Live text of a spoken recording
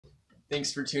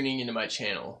Thanks for tuning into my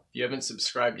channel. If you haven't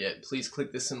subscribed yet, please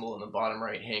click the symbol in the bottom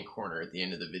right hand corner at the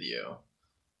end of the video.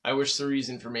 I wish the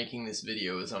reason for making this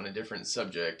video is on a different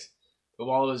subject, but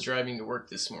while I was driving to work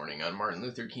this morning on Martin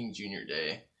Luther King Jr.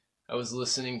 Day, I was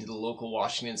listening to the local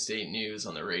Washington State news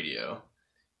on the radio,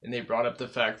 and they brought up the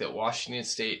fact that Washington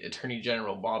State Attorney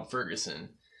General Bob Ferguson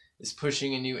is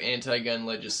pushing a new anti-gun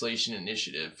legislation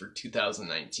initiative for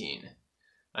 2019.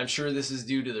 I'm sure this is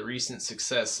due to the recent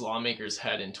success lawmakers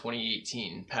had in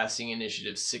 2018 passing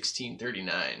Initiative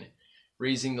 1639,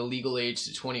 raising the legal age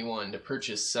to 21 to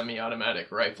purchase semi-automatic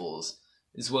rifles,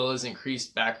 as well as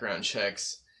increased background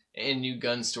checks and new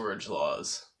gun storage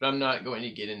laws, but I'm not going to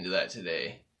get into that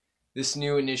today. This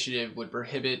new initiative would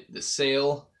prohibit the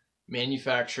sale,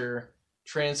 manufacture,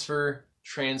 transfer,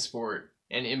 transport,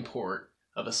 and import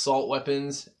of assault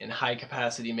weapons and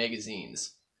high-capacity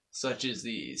magazines, such as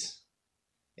these,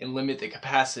 and limit the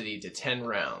capacity to 10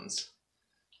 rounds,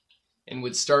 and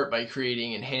would start by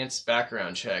creating enhanced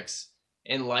background checks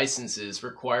and licenses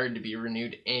required to be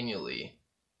renewed annually.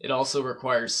 It also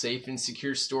requires safe and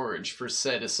secure storage for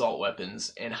said assault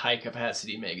weapons and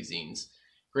high-capacity magazines,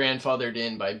 grandfathered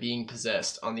in by being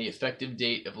possessed on the effective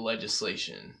date of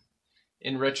legislation.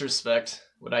 In retrospect,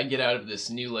 what I get out of this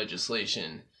new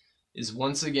legislation is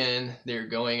once again they're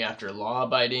going after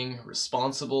law-abiding,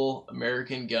 responsible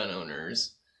American gun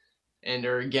owners and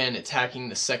are again attacking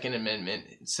the Second Amendment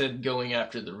instead of going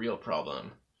after the real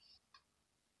problem.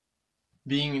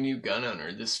 Being a new gun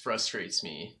owner, this frustrates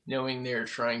me, knowing they are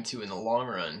trying to, in the long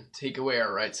run, take away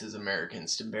our rights as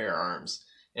Americans to bear arms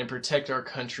and protect our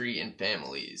country and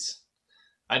families.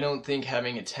 I don't think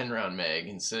having a 10-round mag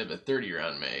instead of a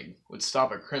 30-round mag would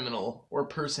stop a criminal or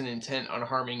person intent on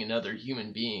harming another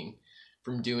human being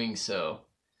from doing so,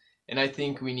 and I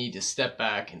think we need to step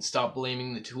back and stop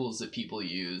blaming the tools that people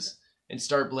use and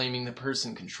start blaming the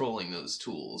person controlling those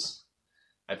tools.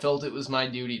 I felt it was my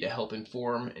duty to help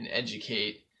inform and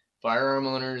educate firearm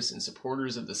owners and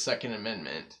supporters of the Second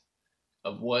Amendment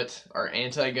of what our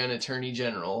anti-gun Attorney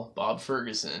General, Bob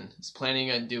Ferguson, is planning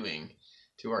on doing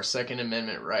to our Second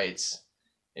Amendment rights,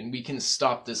 and we can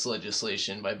stop this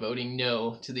legislation by voting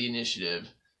no to the initiative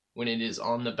when it is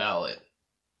on the ballot.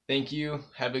 Thank you,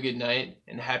 have a good night,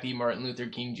 and happy Martin Luther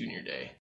King Jr. Day.